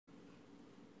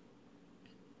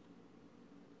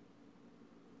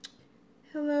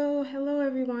Hello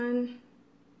everyone.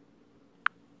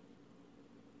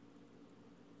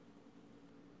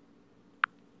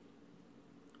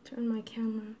 Turn my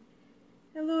camera.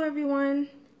 Hello everyone.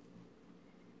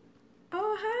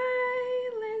 Oh, hi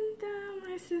Linda,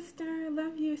 my sister.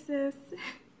 Love you, sis.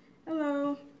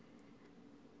 Hello.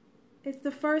 It's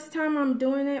the first time I'm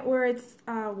doing it where it's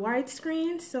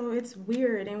widescreen, so it's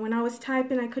weird. And when I was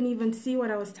typing, I couldn't even see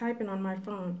what I was typing on my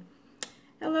phone.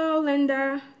 Hello,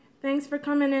 Linda. Thanks for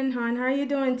coming in, hon. How are you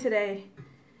doing today?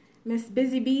 Miss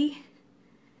Busy Bee?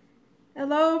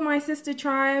 Hello, my sister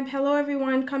tribe. Hello,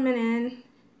 everyone coming in.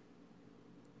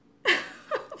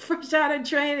 Fresh out of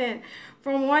training.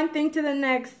 From one thing to the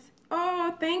next.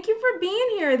 Oh, thank you for being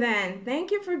here then. Thank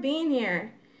you for being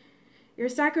here. You're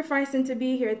sacrificing to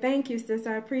be here. Thank you, sis.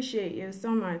 I appreciate you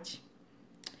so much.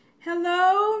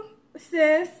 Hello,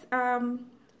 sis.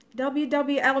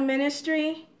 WWL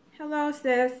Ministry. Hello,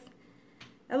 sis.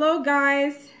 Hello,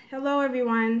 guys. Hello,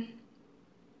 everyone.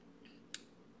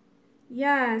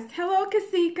 Yes. Hello,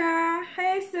 Kasika.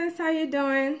 Hey, sis. How you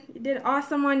doing? You did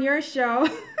awesome on your show.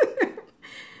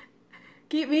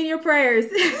 Keep me in your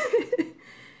prayers.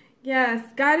 Yes.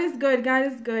 God is good. God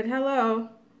is good. Hello.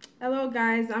 Hello,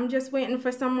 guys. I'm just waiting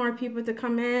for some more people to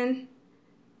come in.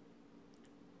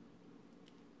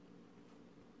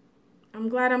 I'm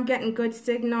glad I'm getting good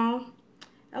signal.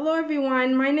 Hello,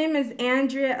 everyone. My name is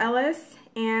Andrea Ellis,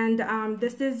 and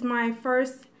this is my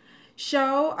first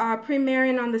show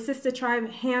premiering on the Sister Tribe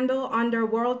handle under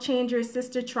World Changer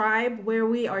Sister Tribe, where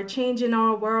we are changing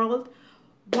our world.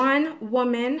 One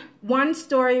woman, one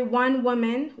story, one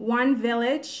woman, one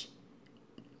village,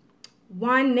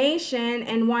 one nation,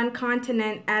 and one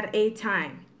continent at a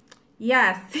time.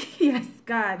 Yes, yes,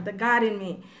 God, the God in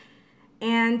me.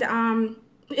 And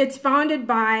it's founded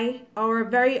by our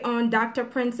very own Dr.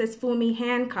 Princess Fumi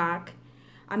Hancock,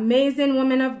 amazing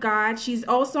woman of God. She's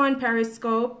also on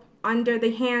Periscope under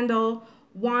the handle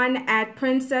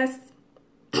 @Princess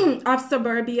of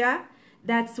Suburbia.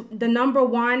 That's the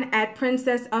 #1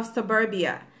 @Princess of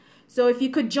Suburbia. So if you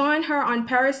could join her on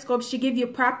Periscope, she gives you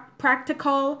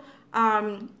practical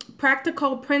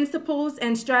principles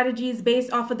and strategies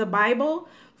based off of the Bible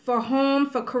for home,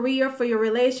 for career, for your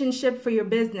relationship, for your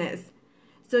business.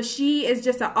 So she is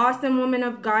just an awesome woman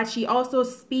of God. She also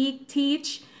speaks,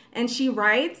 teach, and she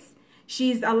writes.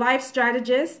 She's a life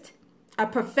strategist, a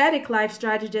prophetic life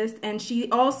strategist, and she's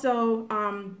also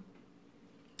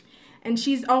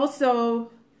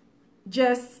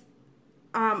just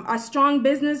a strong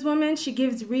businesswoman. She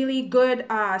gives really good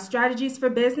strategies for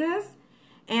business.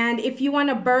 And if you want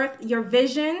to birth your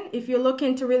vision, if you're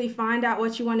looking to really find out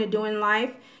what you want to do in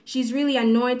life, she's really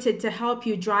anointed to help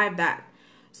you drive that.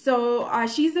 So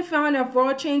she's the founder of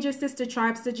World Changer Sister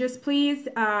Tribe. So just please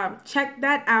check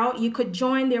that out. You could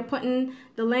join. They're putting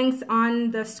the links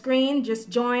on the screen. Just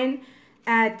join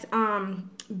at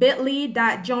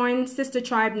bit.ly.join Sister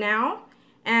Tribe now.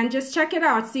 And just check it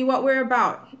out. See what we're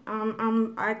about.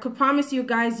 I could promise you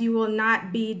guys you will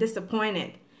not be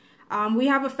disappointed. We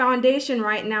have a foundation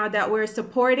right now that we're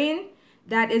supporting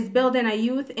that is building a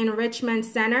youth enrichment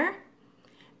center.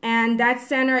 And that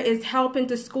center is helping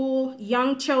to school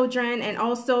young children and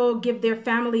also give their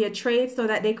family a trade so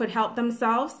that they could help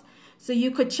themselves. So you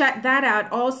could check that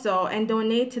out also and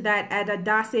donate to that at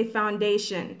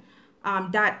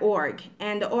adasefoundation.org.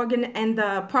 And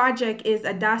the project is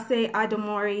Adase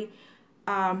Adomori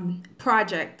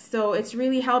project. So it's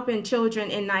really helping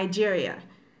children in Nigeria.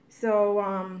 So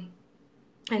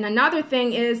and another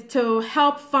thing is to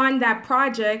help fund that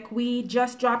project, we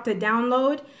just dropped a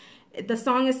download. The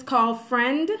song is called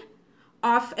Friend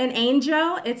of an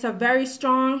Angel. It's a very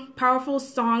strong, powerful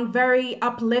song, very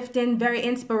uplifting, very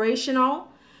inspirational.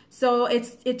 So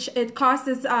it costs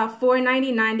us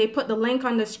 $4.99. They put the link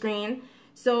on the screen.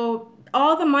 So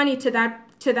all the money to that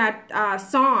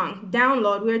song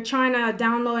download, we're trying to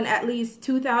download at least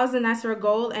 2,000. That's our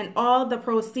goal, and all the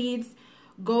proceeds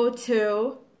go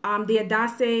to the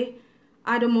Adase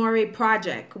Adomori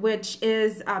project, which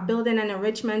is building an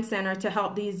enrichment center to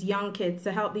help these young kids,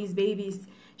 to help these babies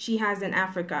she has in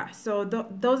Africa. So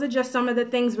those are just some of the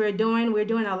things we're doing. We're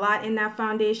doing a lot in that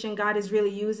foundation. God is really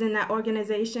using that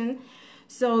organization.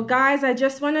 So guys, I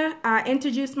just want to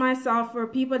introduce myself for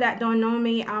people that don't know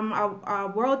me. I'm a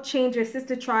World Changer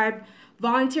Sister Tribe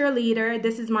volunteer leader.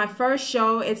 This is my first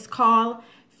show. It's called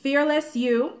Fearless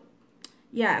You.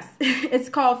 Yes, it's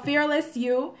called Fearless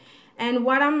You. And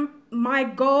what my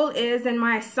goal is, and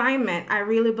my assignment, I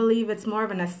really believe it's more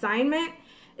of an assignment,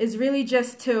 is really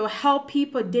just to help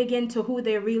people dig into who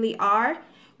they really are,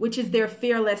 which is their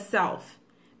fearless self.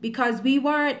 Because we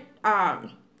weren't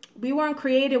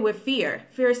created with fear.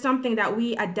 Fear is something that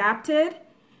we adapted.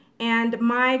 And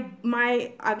my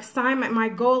assignment, my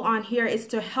goal on here is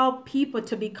to help people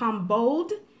to become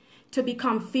bold, to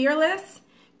become fearless,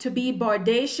 to be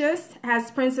bodacious.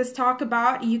 As Princess talked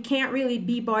about, you can't really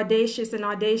be bodacious and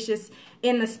audacious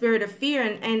in the spirit of fear.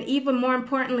 And even more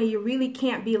importantly, you really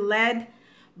can't be led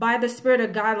by the Spirit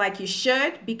of God like you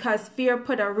should, because fear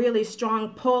put a really strong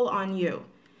pull on you.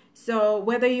 So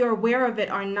whether you're aware of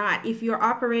it or not, if you're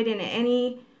operating in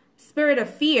any spirit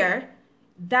of fear,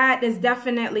 that is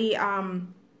definitely a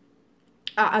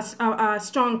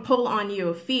strong pull on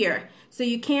you, fear. So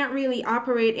you can't really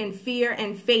operate in fear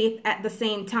and faith at the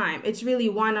same time. It's really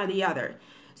one or the other.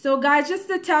 So guys, just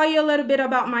to tell you a little bit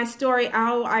about my story,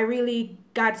 how I really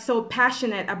got so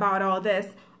passionate about all this.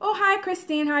 Oh, hi,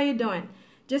 Christine. How you doing?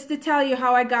 Just to tell you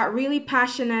how I got really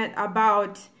passionate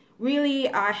about really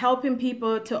helping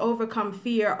people to overcome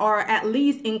fear, or at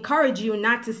least encourage you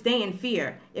not to stay in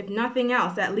fear. If nothing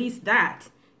else, at least that.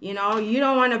 You know, you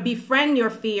don't want to befriend your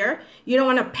fear. You don't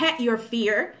want to pet your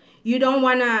fear. You don't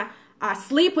want to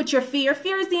sleep with your fear.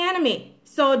 Fear is the enemy.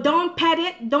 So don't pet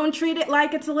it. Don't treat it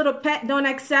like it's a little pet. Don't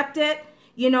accept it.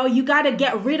 You know, you got to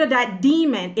get rid of that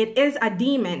demon. It is a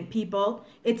demon, people.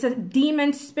 It's a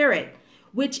demon spirit,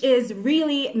 which is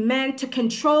really meant to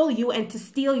control you and to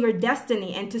steal your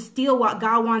destiny and to steal what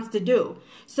God wants to do.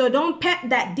 So don't pet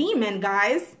that demon,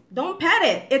 guys. Don't pet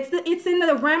it. It's in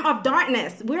the realm of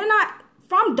darkness. We're not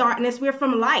from darkness. We're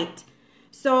from light.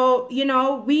 So, you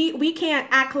know, we can't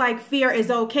act like fear is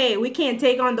okay. We can't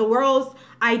take on the world's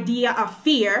idea of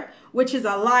fear, which is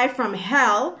a lie from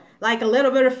hell. Like a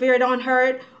little bit of fear don't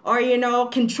hurt, or, you know,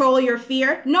 control your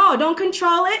fear. No, don't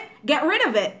control it. Get rid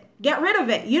of it. Get rid of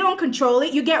it. You don't control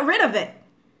it. You get rid of it.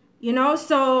 You know,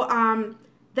 so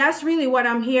that's really what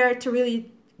I'm here to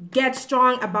really get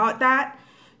strong about that.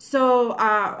 So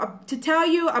to tell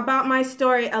you about my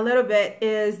story a little bit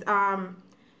is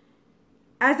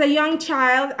as a young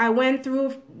child, I went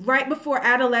through right before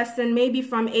adolescent, maybe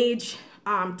from age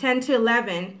 10 to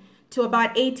 11 to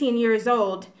about 18 years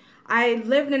old. I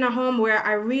lived in a home where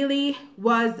I really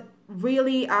was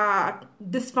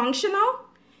dysfunctional,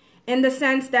 in the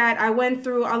sense that I went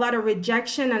through a lot of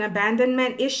rejection and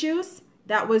abandonment issues.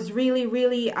 That was really,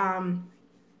 really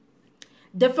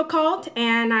difficult.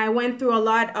 And I went through a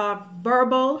lot of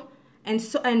verbal and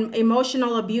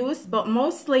emotional abuse, but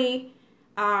mostly,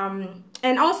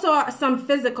 and also some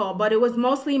physical, but it was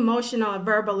mostly emotional and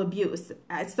verbal abuse.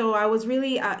 So I was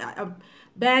really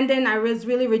abandoned. I was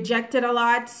really rejected a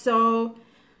lot. So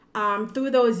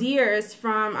through those years,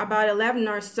 from about 11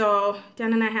 or so,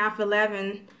 10 and a half,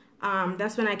 11,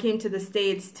 that's when I came to the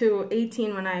States, to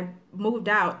 18 when I moved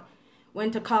out,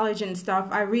 went to college and stuff.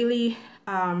 I really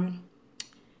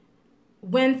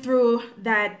went through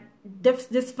that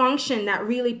dysfunction that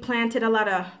really planted a lot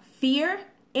of fear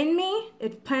in me.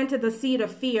 It planted the seed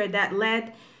of fear that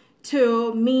led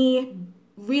to me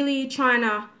really trying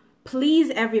to please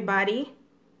everybody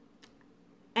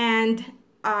and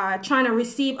trying to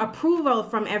receive approval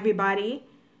from everybody.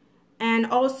 And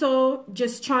also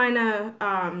just trying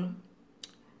to,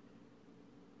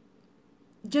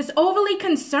 just overly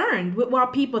concerned with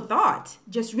what people thought.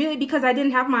 Just really because I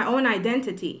didn't have my own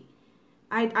identity.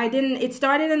 It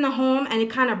started in the home and it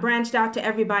kind of branched out to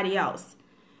everybody else.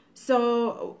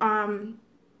 So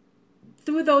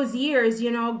through those years,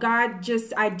 you know, God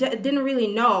just, didn't really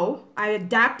know. I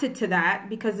adapted to that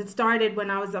because it started when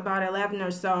I was about 11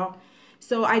 or so.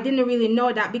 So I didn't really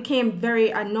know. That became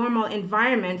a normal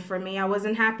environment for me. I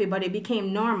wasn't happy, but it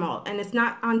became normal. And it's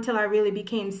not until I really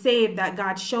became saved that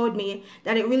God showed me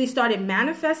that it really started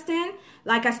manifesting.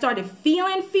 Like I started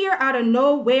feeling fear out of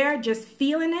nowhere, just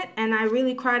feeling it. And I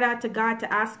really cried out to God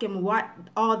to ask him what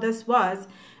all this was.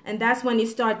 And that's when he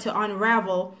started to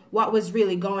unravel what was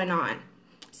really going on.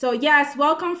 So yes,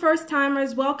 welcome first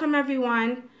timers. Welcome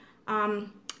everyone.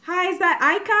 Hi, is that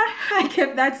Ika?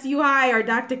 If that's you, hi, or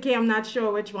Dr. K, I'm not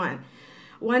sure which one.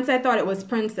 Once I thought it was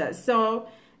Princess. So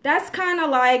that's kind of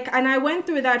like, and I went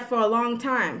through that for a long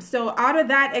time. So out of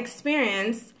that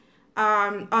experience,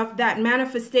 of that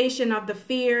manifestation of the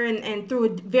fear and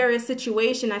through various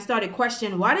situations, I started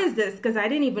questioning, what is this? Because I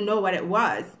didn't even know what it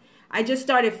was. I just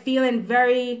started feeling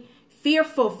very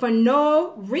fearful for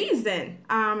no reason.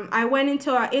 I went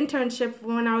into an internship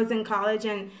when I was in college,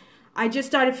 and I just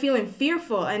started feeling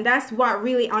fearful, and that's what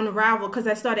really unraveled, because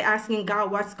I started asking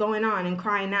God what's going on and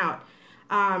crying out.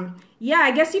 Yeah,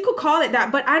 I guess you could call it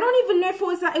that, but I don't even know if it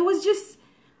was that. It was just,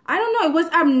 I don't know, it was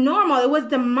abnormal, it was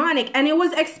demonic, and it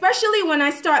was especially when I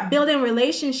start building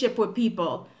relationship with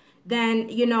people. then,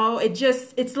 you know,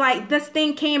 it's like this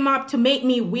thing came up to make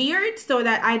me weird so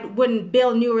that I wouldn't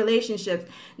build new relationships.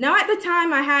 Now, at the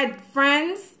time, I had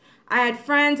friends. I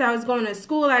was going to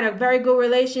school. I had a very good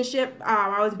relationship.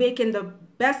 I was making the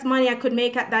best money I could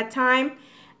make at that time.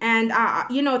 And,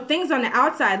 you know, things on the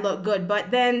outside looked good. But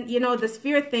then, you know, this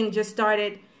fear thing just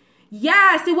started.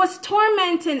 Yes, it was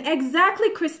tormenting.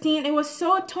 Exactly, Christine. It was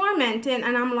so tormenting.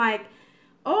 And I'm like,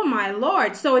 oh my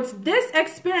Lord. So it's this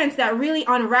experience that really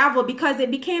unraveled, because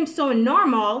it became so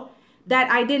normal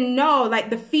that I didn't know, like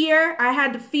the fear. I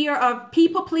had the fear of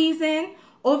people pleasing,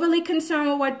 overly concerned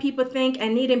with what people think,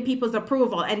 and needing people's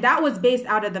approval. And that was based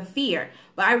out of the fear.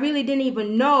 But I really didn't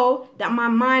even know that my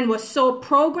mind was so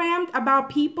programmed about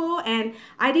people, and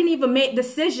I didn't even make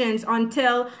decisions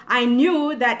until I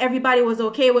knew that everybody was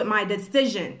okay with my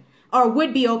decision, or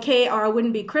would be okay, or I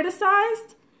wouldn't be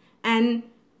criticized. And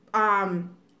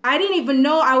I didn't even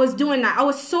know I was doing that. I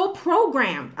was so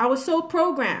programmed.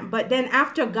 But then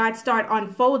after God started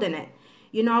unfolding it,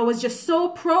 you know, I was just so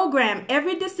programmed.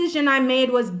 Every decision I made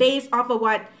was based off of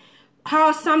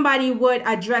how somebody would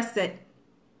address it.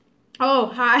 Oh,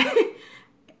 hi.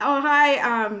 Oh,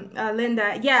 hi,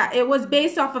 Linda. Yeah, it was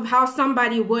based off of how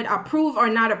somebody would approve or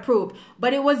not approve.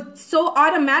 But it was so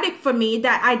automatic for me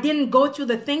that I didn't go through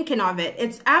the thinking of it.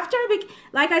 It's after,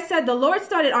 like I said, the Lord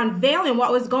started unveiling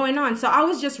what was going on. So I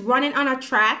was just running on a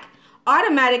track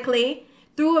automatically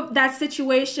through that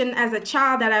situation as a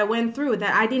child that I went through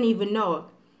that I didn't even know.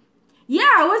 Yeah,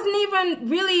 I wasn't even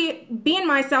really being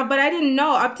myself, but I didn't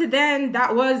know. Up to then,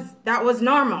 that was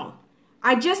normal.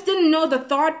 I just didn't know the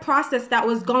thought process that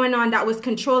was going on that was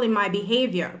controlling my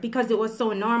behavior, because it was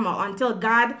so normal until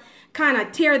God kind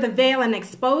of tear the veil and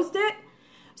exposed it.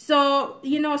 So,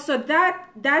 you know, so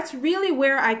that's really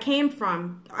where I came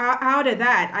from. Out of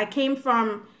that, I came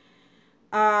from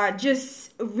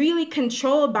just really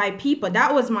controlled by people.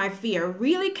 That was my fear.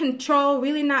 Really control,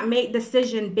 really not make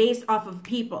decision based off of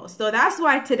people. So that's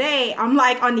why today I'm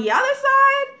like on the other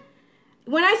side.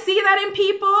 When I see that in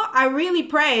people, I really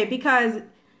pray, because,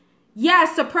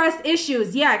 yeah, suppressed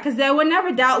issues, yeah, because they were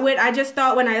never dealt with. I just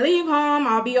thought when I leave home,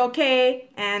 I'll be okay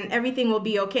and everything will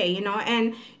be okay, you know.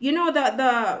 And, you know,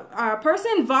 the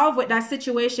person involved with that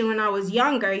situation when I was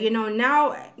younger, you know,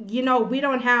 now, you know, we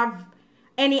don't have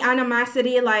any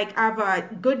animosity. Like, I have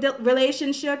a good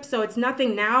relationship, so it's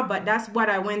nothing now, but that's what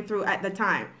I went through at the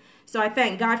time. So I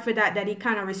thank God for that he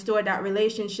kind of restored that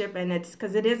relationship, and it's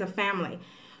because it is a family.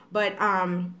 But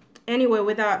anyway,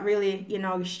 without really, you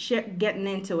know, getting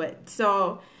into it.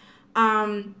 So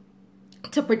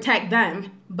to protect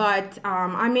them. But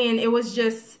I mean, it was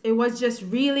just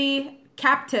really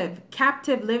captive,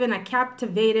 living a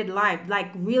captivated life, like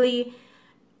really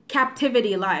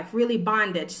captivity life, really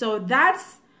bondage. So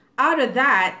that's out of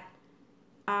that.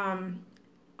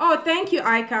 Oh, thank you,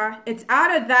 Aika. It's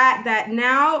out of that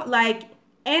now, like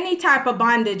any type of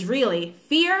bondage, really,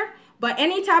 fear. But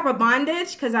any type of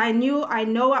bondage, because I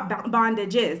know what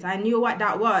bondage is. I knew what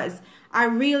that was.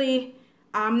 I'm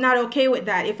not okay with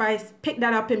that. If I pick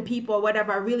that up in people or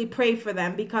whatever, I really pray for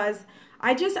them, because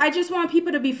I just want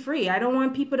people to be free. I don't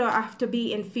want people to have to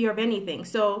be in fear of anything.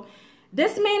 So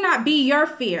this may not be your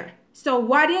fear. So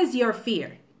what is your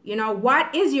fear? You know,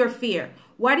 what is your fear?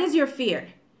 What is your fear?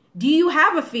 Do you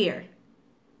have a fear?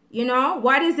 You know,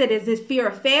 what is it? Is it fear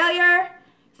of failure?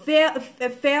 Fear of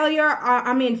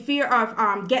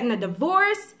getting a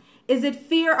divorce? Is it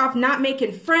fear of not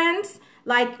making friends?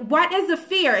 Like, what is the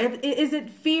fear? Is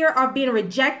it fear of being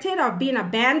rejected, of being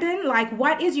abandoned? Like,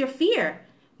 what is your fear?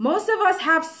 Most of us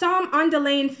have some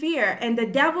underlying fear, and the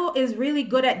devil is really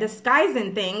good at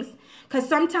disguising things, because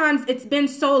sometimes it's been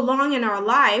so long in our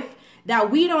life that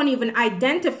we don't even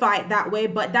identify it that way,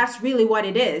 but that's really what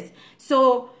it is.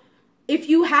 So if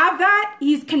you have that,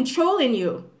 he's controlling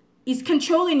you. He's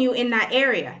controlling you in that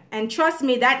area. And trust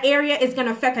me, that area is going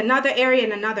to affect another area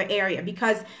and another area,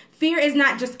 because fear is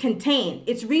not just contained.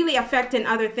 It's really affecting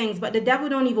other things, but the devil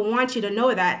don't even want you to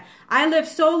know that. I lived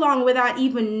so long without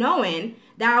even knowing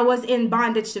that I was in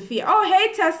bondage to fear. Oh,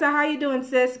 hey, Tessa, how you doing,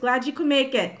 sis? Glad you could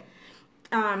make it.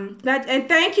 And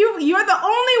thank you. You're the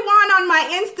only one on my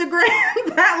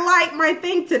Instagram that liked my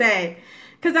thing today,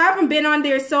 because I haven't been on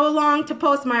there so long to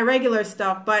post my regular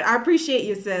stuff, but I appreciate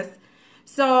you, sis.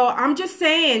 So I'm just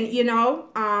saying, you know,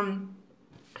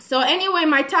 so anyway,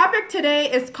 my topic today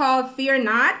is called Fear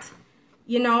Not,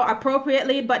 you know,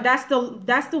 appropriately, but that's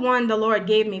the one the Lord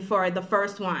gave me for the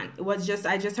first one. It was just,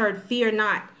 I just heard fear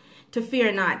not, to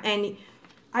fear not. And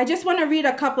I just want to read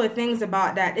a couple of things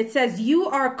about that. It says, you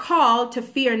are called to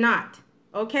fear not.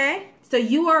 Okay. So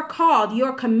you are called,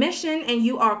 you're commissioned, and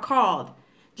you are called.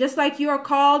 Just like you are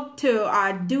called to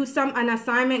do an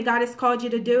assignment God has called you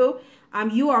to do,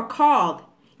 you are called,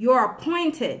 you are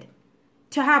appointed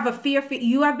to have a fear-free.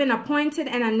 You have been appointed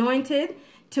and anointed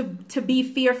to be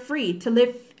fear-free, to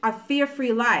live a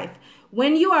fear-free life.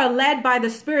 When you are led by the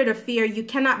spirit of fear, you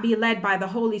cannot be led by the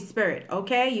Holy Spirit,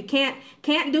 okay? You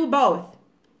can't do both.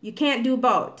 You can't do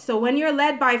both. So when you're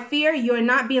led by fear, you're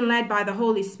not being led by the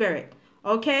Holy Spirit,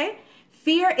 okay?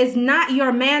 Fear is not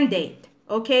your mandate,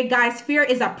 okay, guys? Fear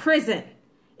is a prison.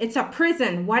 It's a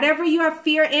prison. Whatever you have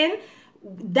fear in,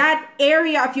 that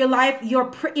area of your life,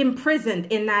 you're imprisoned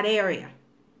in that area.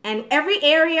 And every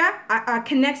area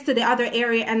connects to the other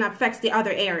area and affects the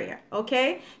other area,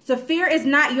 okay? So fear is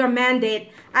not your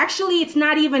mandate. Actually, it's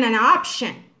not even an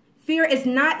option. Fear is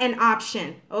not an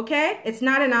option, okay? It's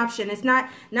not an option. It's not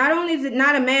only is it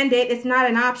not a mandate, it's not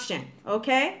an option,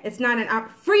 okay? It's not an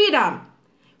freedom.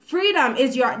 Freedom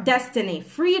is your destiny.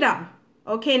 Freedom,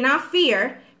 okay? Not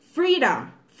fear.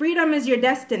 Freedom. Freedom is your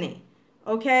destiny,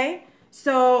 okay?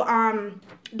 So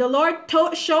the Lord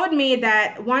showed me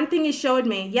that one thing he showed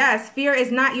me. Yes, fear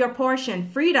is not your portion.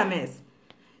 Freedom is.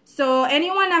 So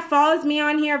anyone that follows me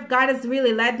on here, if God has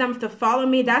really led them to follow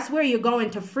me, that's where you're going,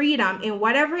 to freedom in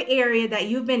whatever area that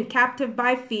you've been captive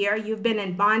by fear. You've been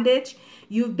in bondage.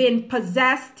 You've been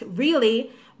possessed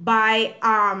really by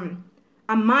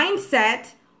a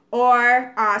mindset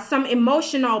or some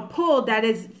emotional pull that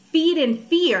is feeding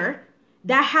fear.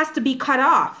 That has to be cut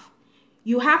off.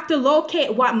 You have to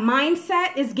locate what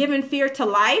mindset is giving fear to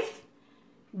life.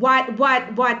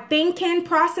 What thinking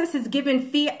process is giving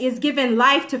fear, is giving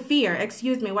life to fear.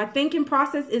 Excuse me. What thinking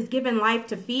process is giving life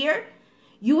to fear.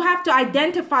 You have to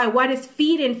identify what is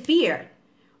feeding fear,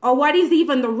 or what is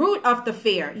even the root of the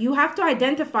fear. You have to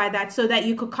identify that so that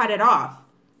you could cut it off.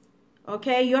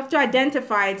 Okay? You have to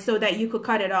identify it so that you could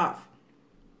cut it off.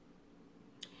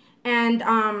 And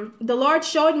the Lord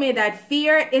showed me that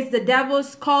fear is the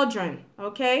devil's cauldron,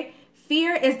 okay?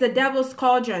 Fear is the devil's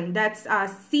cauldron. That's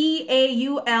cauldron,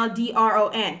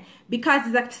 because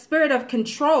it's a spirit of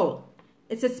control.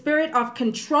 It's a spirit of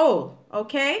control,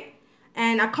 okay?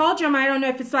 And a cauldron, I don't know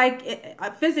if it's like,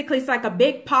 physically it's like a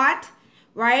big pot,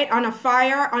 right? On a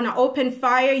fire, on an open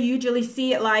fire. You usually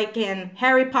see it like in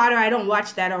Harry Potter. I don't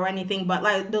watch that or anything, but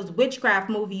like those witchcraft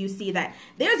movies, you see that.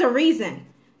 There's a reason.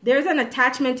 There's an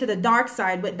attachment to the dark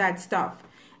side with that stuff.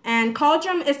 And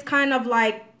cauldron is kind of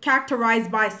like characterized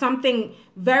by something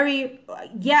very,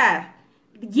 yes.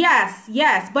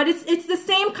 But it's the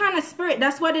same kind of spirit.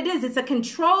 That's what it is. It's a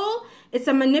control. It's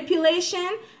a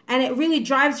manipulation. And it really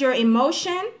drives your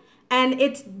emotion. And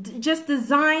it's just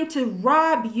designed to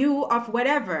rob you of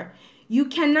whatever. You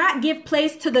cannot give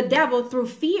place to the devil through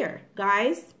fear,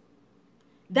 guys.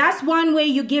 That's one way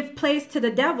you give place to the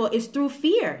devil, is through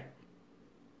fear.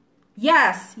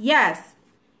 Yes, Tessa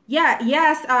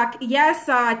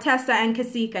and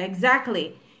Kasika,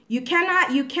 exactly. You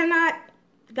cannot,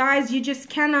 guys, you just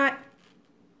cannot.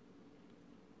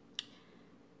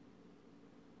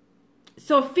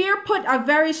 So fear put a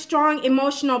very strong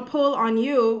emotional pull on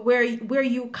you where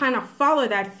you kind of follow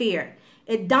that fear.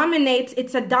 It dominates,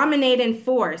 it's a dominating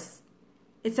force.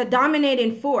 It's a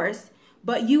dominating force,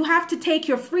 but you have to take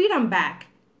your freedom back.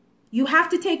 You have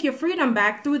to take your freedom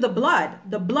back through the blood.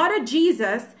 The blood of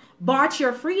Jesus bought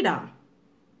your freedom.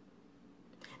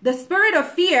 The spirit of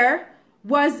fear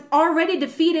was already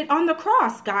defeated on the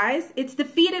cross, guys. It's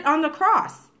defeated on the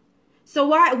cross. So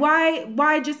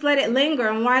why just let it linger,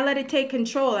 and why let it take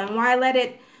control, and why let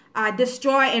it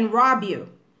destroy and rob you?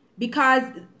 Because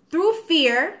through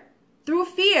fear,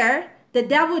 the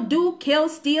devil do kill,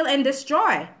 steal, and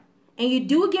destroy. And you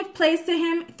do give place to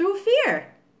him through fear.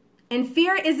 And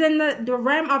fear is in the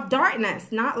realm of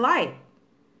darkness, not light.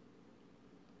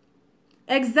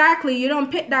 Exactly. You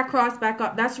don't pick that cross back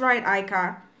up. That's right,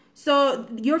 Aika. So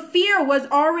your fear was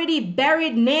already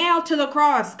buried, nailed to the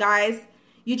cross, guys.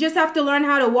 You just have to learn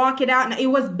how to walk it out. It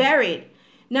was buried.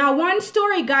 Now, one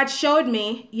story God showed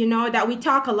me, that we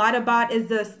talk a lot about is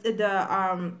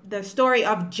the story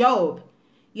of Job.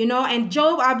 And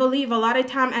Job, I believe, a lot of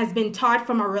time has been taught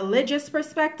from a religious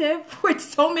perspective, which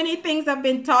so many things have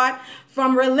been taught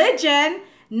from religion,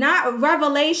 not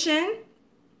revelation.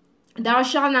 Thou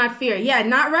shalt not fear. Yeah,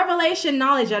 not revelation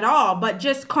knowledge at all, but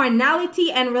just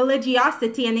carnality and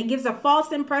religiosity, and it gives a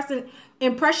false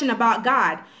impression about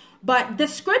God. But the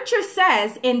scripture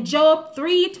says in Job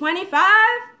 3:25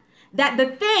 that the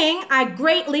thing I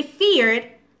greatly feared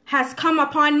has come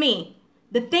upon me.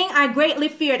 The thing I greatly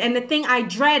feared and the thing I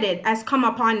dreaded has come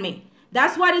upon me.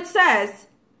 That's what it says.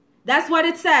 That's what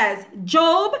it says.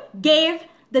 Job gave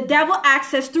the devil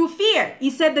access through fear. He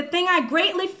said the thing I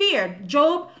greatly feared.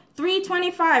 Job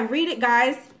 3:25. Read it,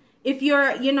 guys. If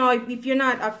you're, if you're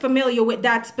not familiar with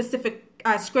that specific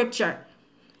scripture.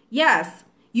 Yes,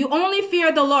 you only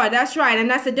fear the Lord. That's right. And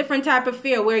that's a different type of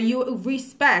fear where you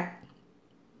respect,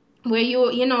 where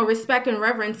you respect and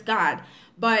reverence God.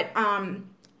 But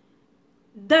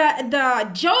the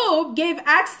Job gave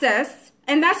access,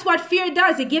 and that's what fear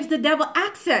does. It gives the devil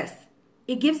access.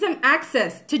 It gives him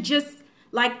access to just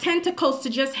like tentacles to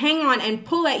just hang on and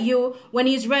pull at you when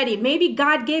he's ready. Maybe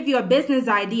God gave you a business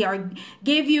idea or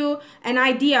gave you an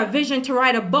idea, a vision to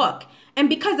write a book. And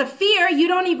because of fear, you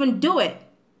don't even do it.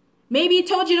 Maybe he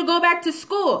told you to go back to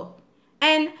school.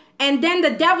 And then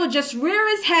the devil just rear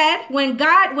his head when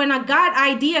a God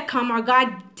idea come or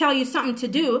God tell you something to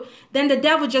do, then the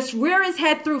devil just rear his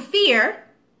head through fear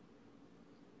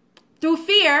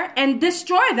and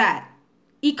destroy that.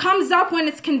 He comes up when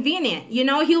it's convenient.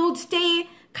 He'll stay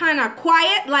kind of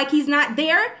quiet like he's not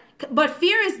there, but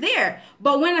fear is there.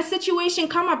 But when a situation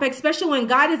come up, especially when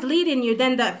God is leading you,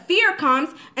 then the fear comes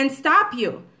and stop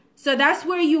you. So that's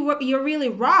where you're really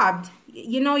robbed.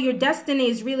 Your destiny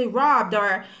is really robbed,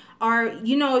 or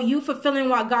you fulfilling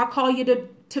what God called you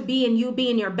to be and you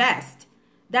being your best.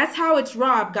 That's how it's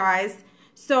robbed, guys.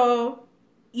 So,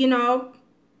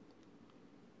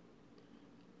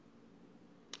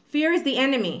 fear is the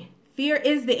enemy. Fear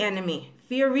is the enemy.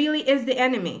 Fear really is the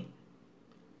enemy.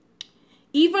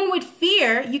 Even with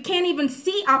fear, you can't even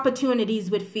see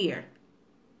opportunities with fear.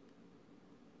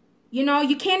 You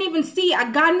can't even see.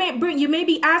 God you may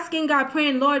be asking God,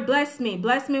 praying, Lord, bless me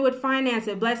with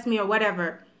finances, bless me or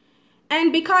whatever.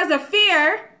 And because of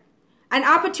fear, an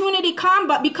opportunity come,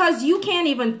 but because you can't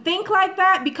even think like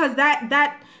that, because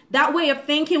that way of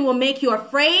thinking will make you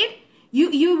afraid,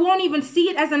 you won't even see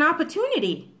it as an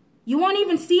opportunity. You won't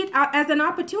even see it as an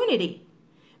opportunity.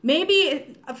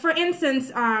 Maybe, for instance,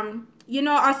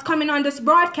 us coming on this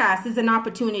broadcast is an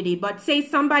opportunity, but say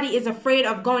somebody is afraid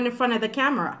of going in front of the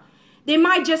camera. They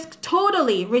might just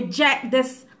totally reject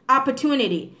this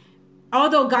opportunity.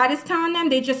 Although God is telling them,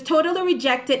 they just totally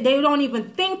reject it. They don't even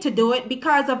think to do it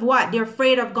because of what? They're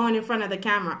afraid of going in front of the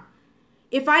camera.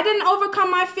 If I didn't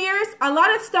overcome my fears, a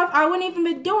lot of stuff I wouldn't even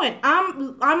be doing.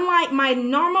 I'm like, my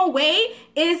normal way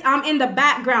is I'm in the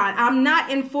background. I'm not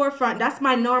in forefront. That's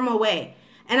my normal way.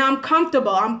 And I'm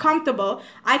comfortable.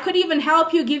 I could even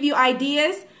help you, give you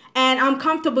ideas. And I'm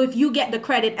comfortable if you get the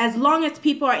credit as long as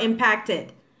people are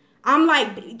impacted. I'm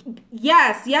like,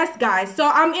 yes, guys. So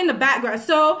I'm in the background.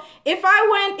 So if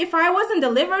I wasn't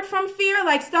delivered from fear,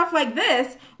 like stuff like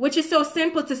this, which is so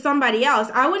simple to somebody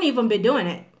else, I wouldn't even be doing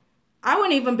it. And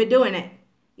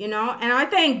I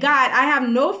thank God I have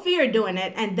no fear doing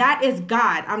it. And that is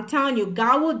God. I'm telling you,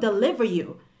 God will deliver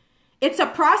you. It's a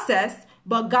process,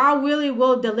 but God really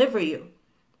will deliver you.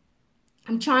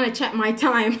 I'm trying to check my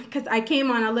time because I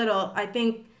came on a little, I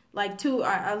think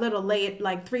a little late,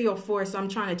 like 3 or 4. So I'm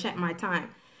trying to check my time.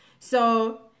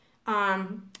 So,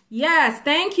 yes,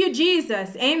 thank you,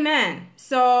 Jesus. Amen.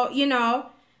 So,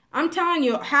 I'm telling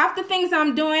you, half the things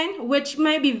I'm doing, which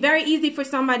may be very easy for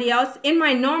somebody else, in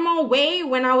my normal way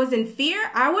when I was in fear,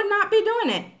 I would not be doing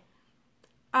it.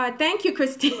 Thank you,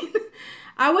 Christine.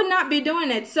 I would not be doing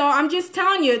it. So I'm just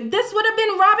telling you, this would have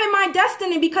been robbing my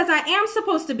destiny because I am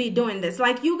supposed to be doing this.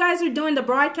 Like you guys are doing the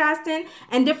broadcasting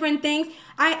and different things.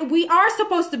 We are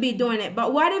supposed to be doing it.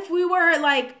 But what if we were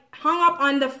like hung up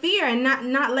on the fear and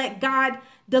not let God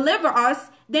deliver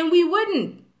us? Then we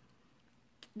wouldn't.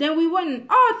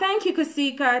 Oh, thank you,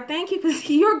 Kasika. Thank you,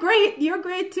 Kasika. You're great. You're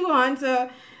great too, hon. So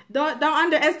don't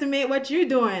underestimate what you're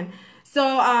doing.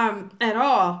 So, at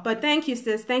all. But thank you,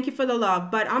 sis. Thank you for the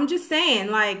love. But I'm just saying,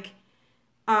 like,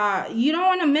 you don't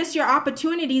want to miss your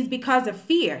opportunities because of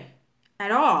fear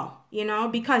at all,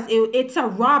 because it's a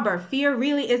robber. Fear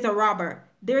really is a robber.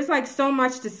 There's like so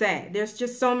much to say. There's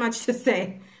just so much to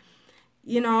say,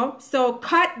 so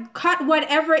cut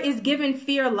whatever is giving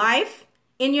fear life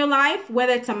in your life,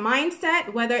 whether it's a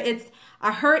mindset, whether it's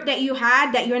a hurt that you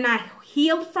had that you're not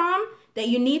healed from, that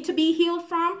you need to be healed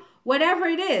from, whatever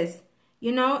it is.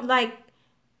 Like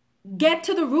get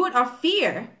to the root of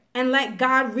fear and let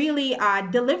God really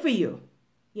deliver you,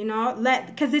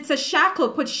 because it's a shackle,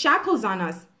 put shackles on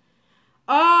us.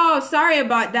 Oh, sorry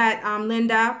about that,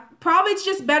 Linda. Probably it's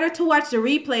just better to watch the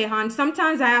replay, hon.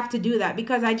 Sometimes I have to do that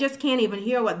because I just can't even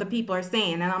hear what the people are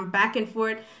saying and I'm back and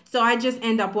forth. So I just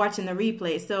end up watching the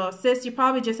replay. So sis, you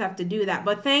probably just have to do that.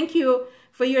 But thank you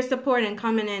for your support and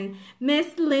coming in.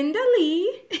 Miss Linda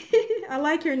Lee. I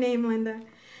like your name, Linda.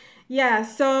 Yeah,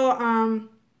 so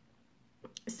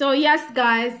yes,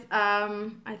 guys,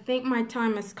 I think my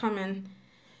time is coming.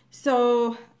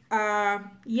 So,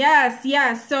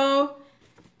 yes, so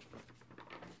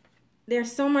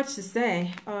there's so much to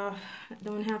say. I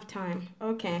don't have time.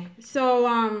 Okay.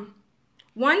 So,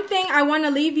 one thing I want to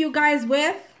leave you guys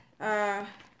with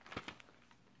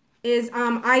is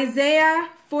Isaiah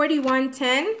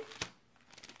 41:10.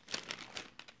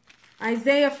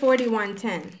 Isaiah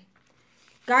 41:10.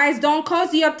 Guys, don't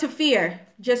cozy up to fear.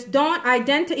 Just don't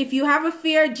if you have a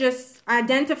fear, just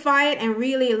identify it and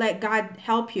really let God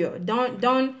help you.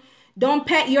 Don't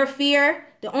pet your fear.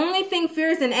 The only thing fear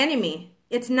is an enemy.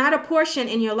 It's not a portion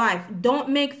in your life. Don't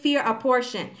make fear a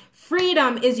portion.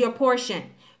 Freedom is your portion.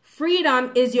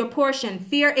 Freedom is your portion.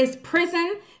 Fear is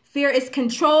prison. Fear is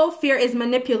control. Fear is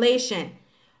manipulation.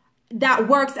 That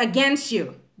works against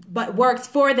you, but works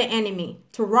for the enemy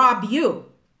to rob you.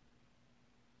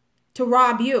 To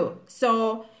rob you.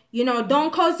 So,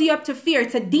 don't cozy up to fear.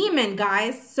 It's a demon,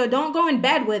 guys. So don't go in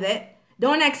bed with it.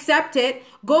 Don't accept it.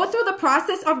 Go through the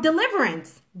process of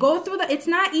deliverance. It's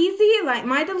not easy. Like,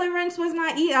 my deliverance was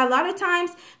not easy a lot of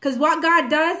times, because what God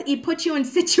does, he puts you in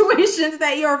situations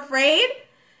that you're afraid.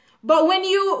 But when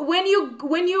you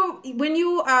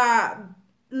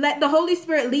let the Holy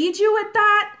Spirit lead you with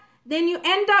that, then you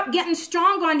end up getting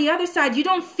stronger on the other side. You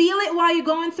don't feel it while you're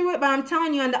going through it, but I'm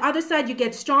telling you, on the other side, you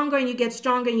get stronger and you get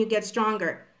stronger and you get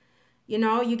stronger.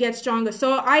 You get stronger.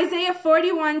 So Isaiah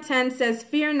 41:10 says,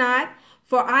 "Fear not,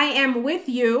 for I am with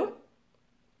you.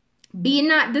 Be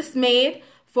not dismayed,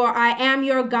 for I am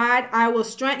your God. I will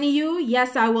strengthen you.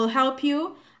 Yes, I will help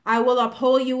you. I will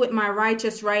uphold you with my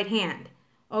righteous right hand."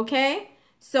 Okay?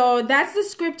 So that's the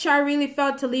scripture I really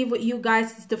felt to leave with you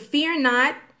guys, is to fear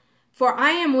not, for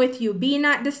I am with you. Be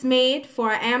not dismayed,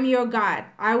 for I am your God.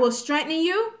 I will strengthen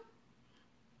you.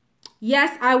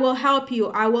 Yes, I will help you.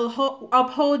 I will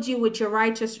uphold you with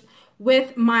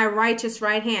my righteous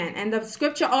right hand. And the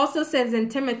scripture also says in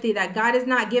Timothy that God has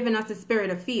not given us a spirit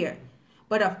of fear,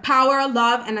 but of power,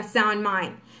 love, and a sound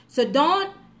mind. So don't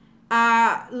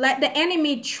let the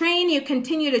enemy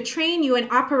continue to train you in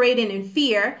operating in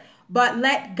fear, but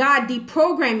let God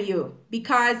deprogram you.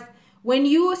 Because when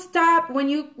you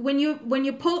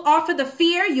pull off of the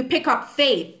fear, you pick up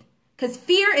faith. Because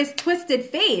fear is twisted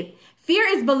faith. Fear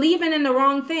is believing in the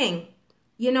wrong thing.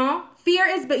 Fear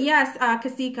is, but yes,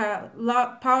 Kasika,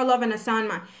 power, love, and a sound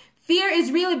mind. Fear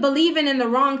is really believing in the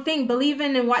wrong thing,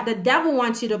 believing in what the devil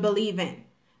wants you to believe in.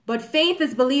 But faith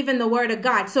is believing the word of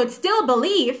God. So it's still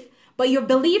belief, but your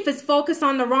belief is focused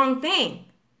on the wrong thing.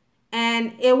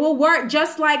 And it will work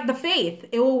just like the faith.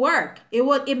 It will work. It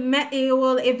will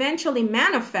eventually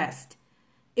manifest.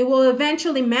 It will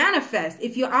eventually manifest.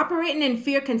 If you're operating in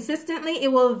fear consistently,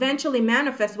 it will eventually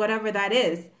manifest whatever that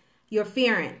is you're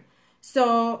fearing.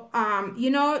 So,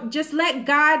 just let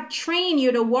God train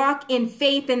you to walk in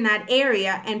faith in that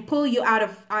area and pull you out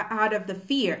of the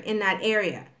fear in that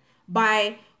area.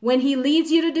 By when he leads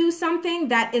you to do something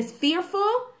that is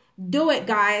fearful, do it,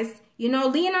 guys.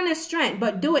 Lean on his strength,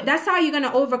 but do it. That's how you're going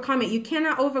to overcome it. You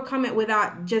cannot overcome it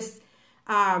without just,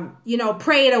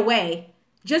 pray it away.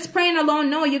 Just praying alone,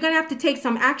 no, you're going to have to take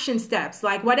some action steps.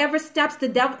 Like whatever steps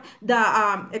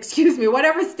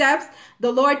whatever steps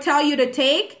the Lord tell you to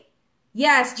take,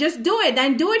 yes, just do it.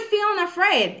 And do it feeling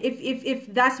afraid if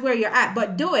that's where you're at,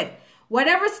 but do it.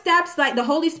 Whatever steps like the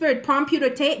Holy Spirit prompt you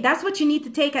to take, that's what you need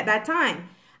to take at that time.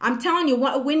 I'm telling you,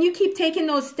 when you keep taking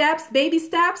those steps, baby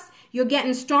steps, you're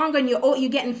getting stronger and you're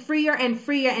getting freer and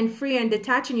freer and freer and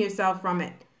detaching yourself from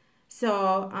it.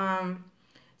 So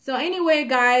anyway,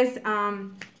 guys,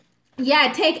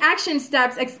 take action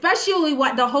steps, especially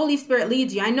what the Holy Spirit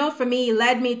leads you. I know for me, he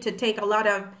led me to take a lot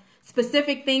of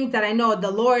specific things that I know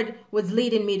the Lord was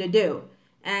leading me to do.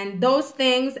 And those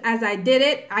things, as I did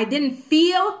it, I didn't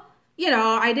feel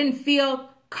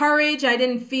courage. I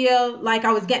didn't feel like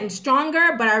I was getting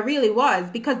stronger, but I really was.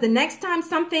 Because the next time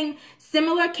something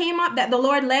similar came up that the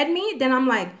Lord led me, then I'm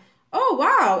like, oh,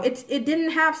 wow, it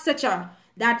didn't have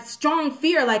that strong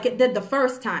fear like it did the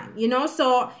first time,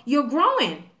 so you're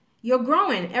growing.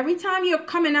 Every time you're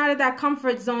coming out of that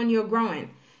comfort zone, you're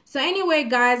growing. So anyway,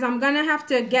 guys, I'm going to have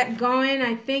to get going.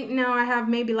 I think now I have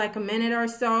maybe like a minute or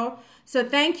so. So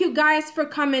thank you guys for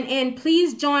coming in.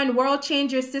 Please join World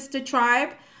Changer Sister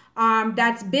Tribe.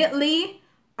 That's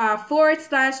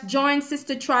bit.ly/join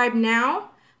Sister Tribe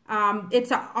now.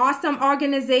 It's an awesome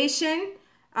organization.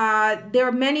 There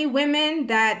are many women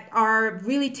that are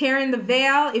really tearing the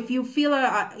veil. If you feel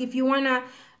if you want to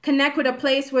connect with a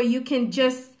place where you can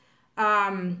just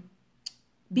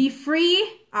be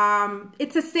free,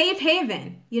 it's a safe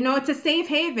haven. It's a safe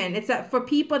haven. It's for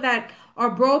people that are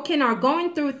broken or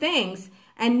going through things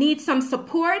and need some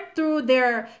support through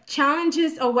their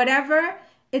challenges or whatever.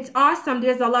 It's awesome.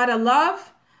 There's a lot of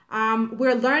love.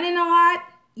 We're learning a lot.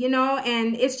 you know,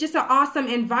 and it's just an awesome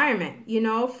environment, you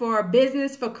know, for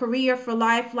business, for career, for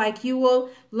life. Like, you will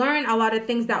learn a lot of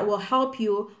things that will help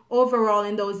you overall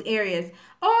in those areas.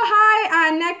 Oh,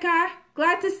 hi, Neka.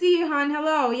 Glad to see you, hon.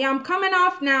 Hello. Yeah, I'm coming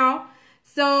off now.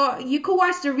 So you could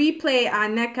watch the replay,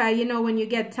 Neka, you know, when you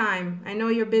get time. I know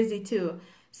you're busy too.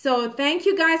 So thank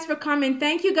you guys for coming.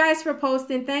 Thank you guys for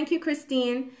posting. Thank you,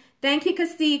 Christine. Thank you,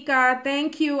 Kasika.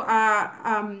 Thank you,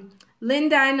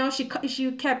 Linda. I know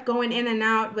she kept going in and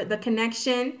out with the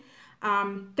connection.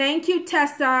 Thank you,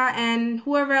 Tessa, and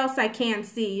whoever else I can't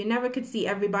see. You never could see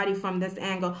everybody from this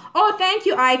angle. Oh, thank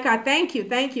you, Aika. Thank you,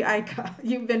 Aika.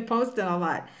 You've been posting a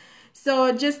lot. So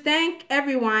just thank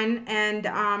everyone, and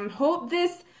hope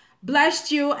this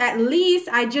blessed you. At least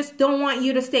I just don't want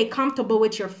you to stay comfortable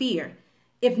with your fear.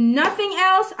 If nothing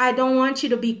else, I don't want you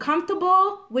to be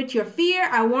comfortable with your fear.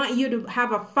 I want you to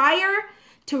have a fire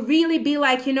to really be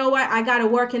like, you know what, I got to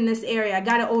work in this area. I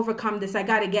got to overcome this. I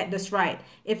got to get this right.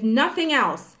 If nothing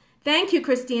else, thank you,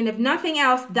 Christine. If nothing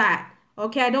else, that.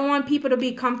 Okay, I don't want people to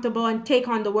be comfortable and take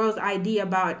on the world's idea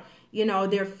about, you know,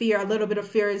 their fear. A little bit of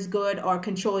fear is good, or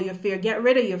control your fear. Get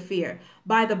rid of your fear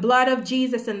by the blood of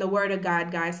Jesus and the word of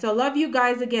God, guys. So love you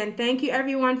guys again. Thank you,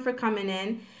 everyone, for coming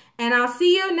in. And I'll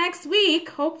see you next week,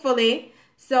 hopefully.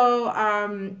 So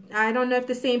I don't know if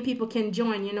the same people can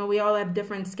join. You know, we all have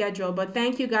different schedule. But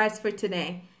thank you guys for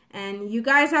today. And you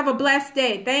guys have a blessed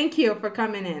day. Thank you for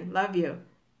coming in. Love you.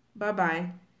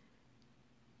 Bye-bye.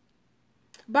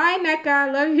 Bye,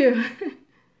 Neka. Love you.